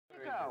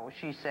go,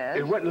 she says.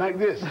 It went like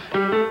this.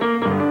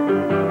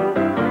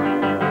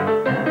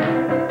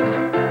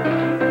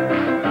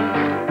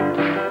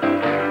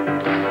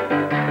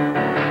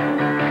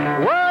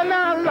 Well,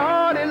 now,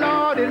 Lawdy,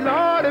 Lawdy,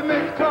 Lawdy,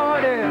 Miss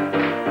Clawdy,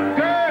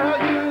 girl,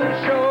 you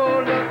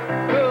sure look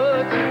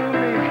good to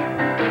me.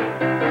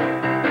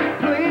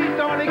 Please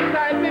don't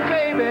excite me,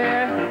 baby.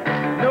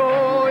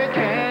 No, it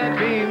can't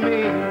be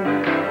me.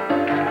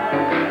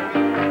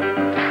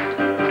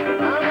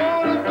 I'm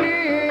gonna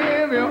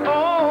give you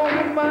all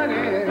the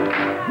money,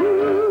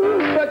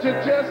 but you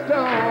just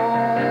don't